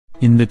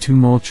In the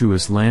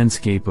tumultuous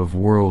landscape of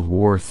World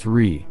War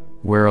III,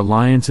 where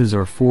alliances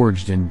are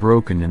forged and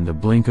broken in the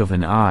blink of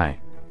an eye,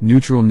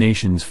 neutral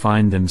nations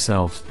find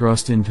themselves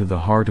thrust into the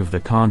heart of the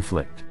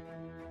conflict.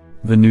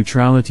 The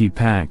Neutrality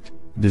Pact,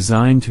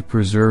 designed to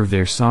preserve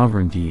their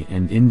sovereignty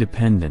and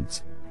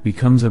independence,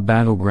 becomes a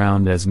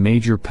battleground as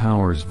major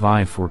powers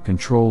vie for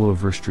control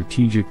over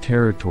strategic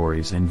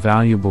territories and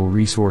valuable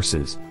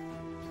resources.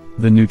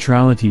 The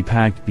Neutrality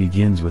Pact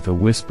begins with a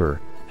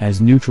whisper, as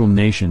neutral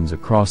nations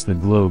across the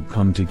globe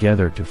come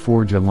together to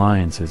forge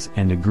alliances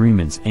and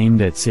agreements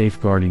aimed at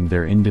safeguarding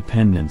their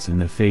independence in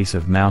the face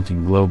of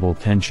mounting global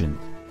tension.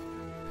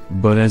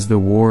 But as the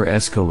war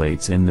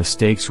escalates and the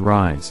stakes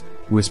rise,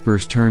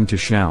 whispers turn to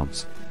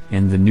shouts,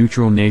 and the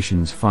neutral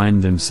nations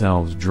find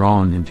themselves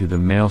drawn into the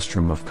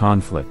maelstrom of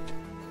conflict.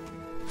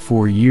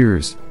 For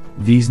years,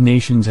 these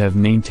nations have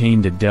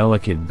maintained a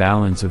delicate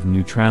balance of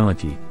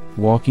neutrality,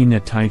 walking a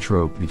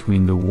tightrope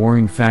between the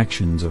warring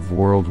factions of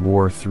World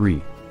War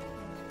III.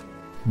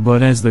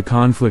 But as the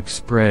conflict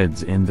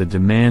spreads and the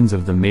demands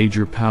of the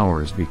major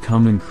powers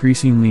become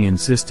increasingly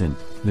insistent,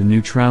 the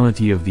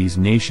neutrality of these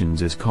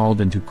nations is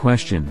called into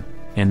question,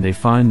 and they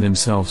find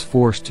themselves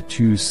forced to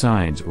choose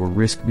sides or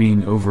risk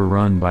being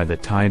overrun by the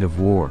tide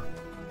of war.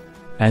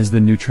 As the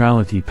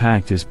Neutrality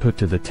Pact is put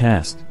to the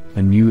test,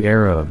 a new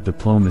era of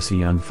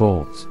diplomacy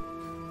unfolds.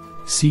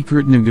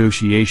 Secret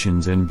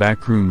negotiations and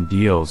backroom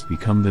deals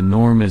become the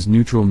norm as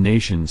neutral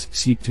nations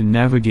seek to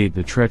navigate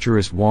the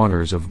treacherous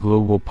waters of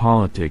global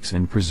politics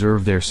and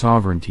preserve their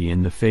sovereignty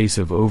in the face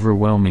of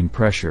overwhelming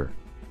pressure.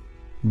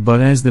 But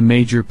as the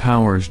major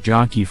powers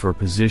jockey for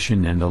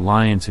position and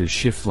alliances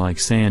shift like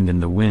sand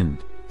in the wind,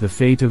 the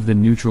fate of the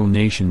neutral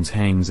nations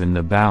hangs in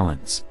the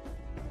balance.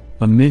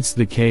 Amidst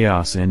the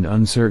chaos and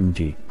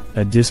uncertainty,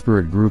 a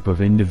disparate group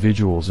of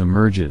individuals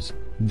emerges,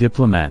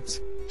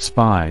 diplomats,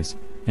 spies,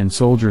 and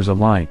soldiers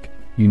alike,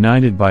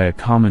 united by a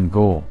common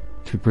goal,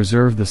 to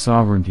preserve the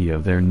sovereignty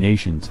of their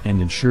nations and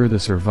ensure the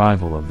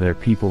survival of their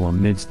people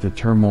amidst the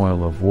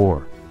turmoil of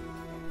war.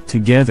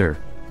 Together,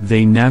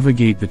 they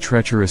navigate the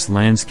treacherous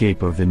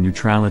landscape of the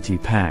Neutrality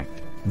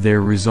Pact,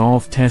 their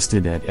resolve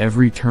tested at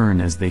every turn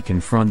as they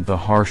confront the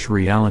harsh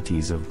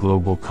realities of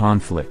global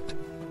conflict.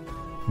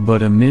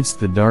 But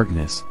amidst the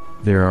darkness,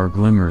 there are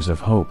glimmers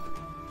of hope.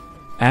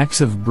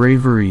 Acts of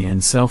bravery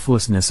and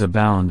selflessness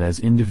abound as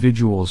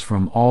individuals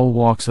from all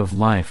walks of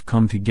life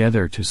come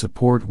together to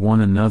support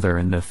one another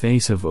in the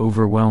face of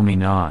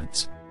overwhelming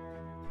odds.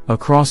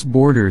 Across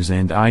borders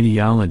and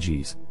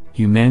ideologies,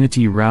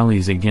 humanity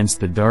rallies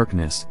against the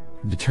darkness,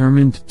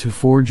 determined to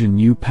forge a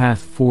new path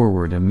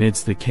forward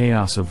amidst the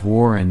chaos of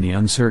war and the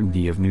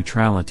uncertainty of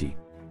neutrality.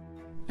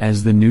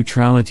 As the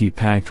Neutrality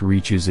Pact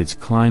reaches its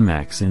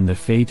climax and the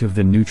fate of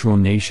the neutral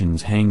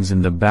nations hangs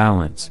in the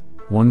balance,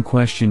 one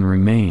question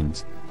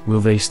remains: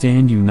 will they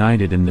stand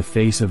united in the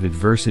face of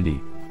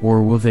adversity,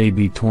 or will they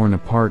be torn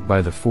apart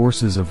by the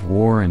forces of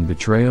war and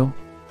betrayal?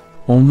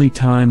 Only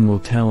time will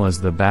tell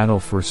as the battle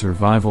for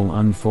survival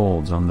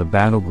unfolds on the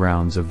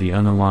battlegrounds of the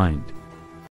Unaligned.